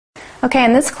Okay,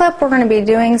 in this clip we're going to be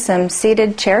doing some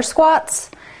seated chair squats.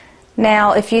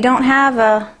 Now, if you don't have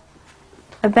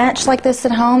a bench like this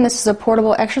at home, this is a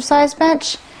portable exercise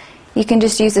bench. You can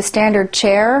just use a standard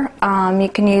chair. You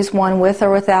can use one with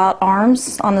or without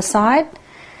arms on the side.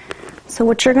 So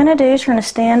what you're going to do is you're going to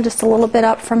stand just a little bit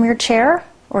up from your chair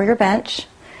or your bench.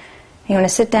 You want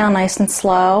to sit down nice and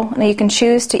slow. Now you can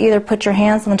choose to either put your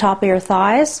hands on the top of your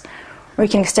thighs or you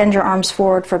can extend your arms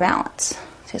forward for balance.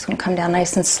 So it's going to come down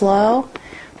nice and slow.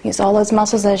 Use all those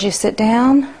muscles as you sit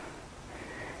down.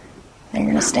 Then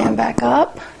you're going to stand back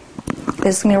up.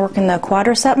 This is going to be working the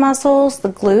quadricep muscles, the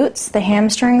glutes, the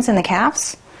hamstrings, and the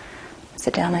calves.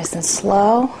 Sit down nice and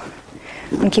slow.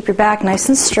 And keep your back nice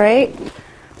and straight,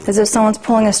 as if someone's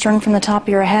pulling a string from the top of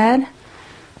your head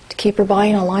to keep your body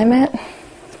in alignment.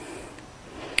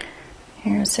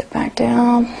 You're going to sit back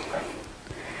down.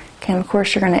 Okay, and of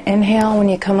course you're going to inhale when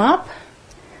you come up.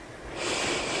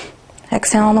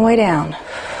 Exhale on the way down.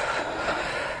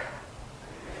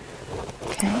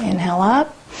 Okay, inhale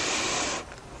up.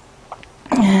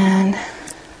 And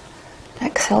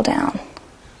exhale down.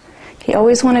 You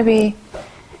always want to be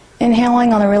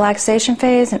inhaling on the relaxation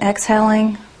phase and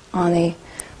exhaling on the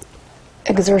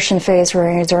exertion phase where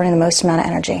you're exerting the most amount of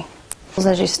energy.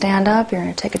 As you stand up, you're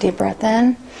going to take a deep breath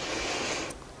in.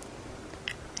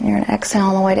 And you're going to exhale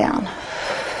on the way down.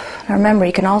 Now remember,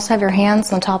 you can also have your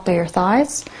hands on top of your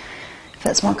thighs if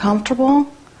that's more comfortable.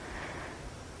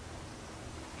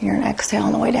 You're going to exhale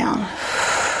on the way down.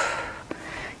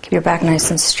 Keep your back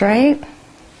nice and straight.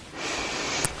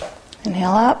 Inhale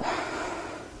up.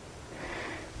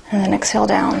 And then exhale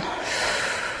down.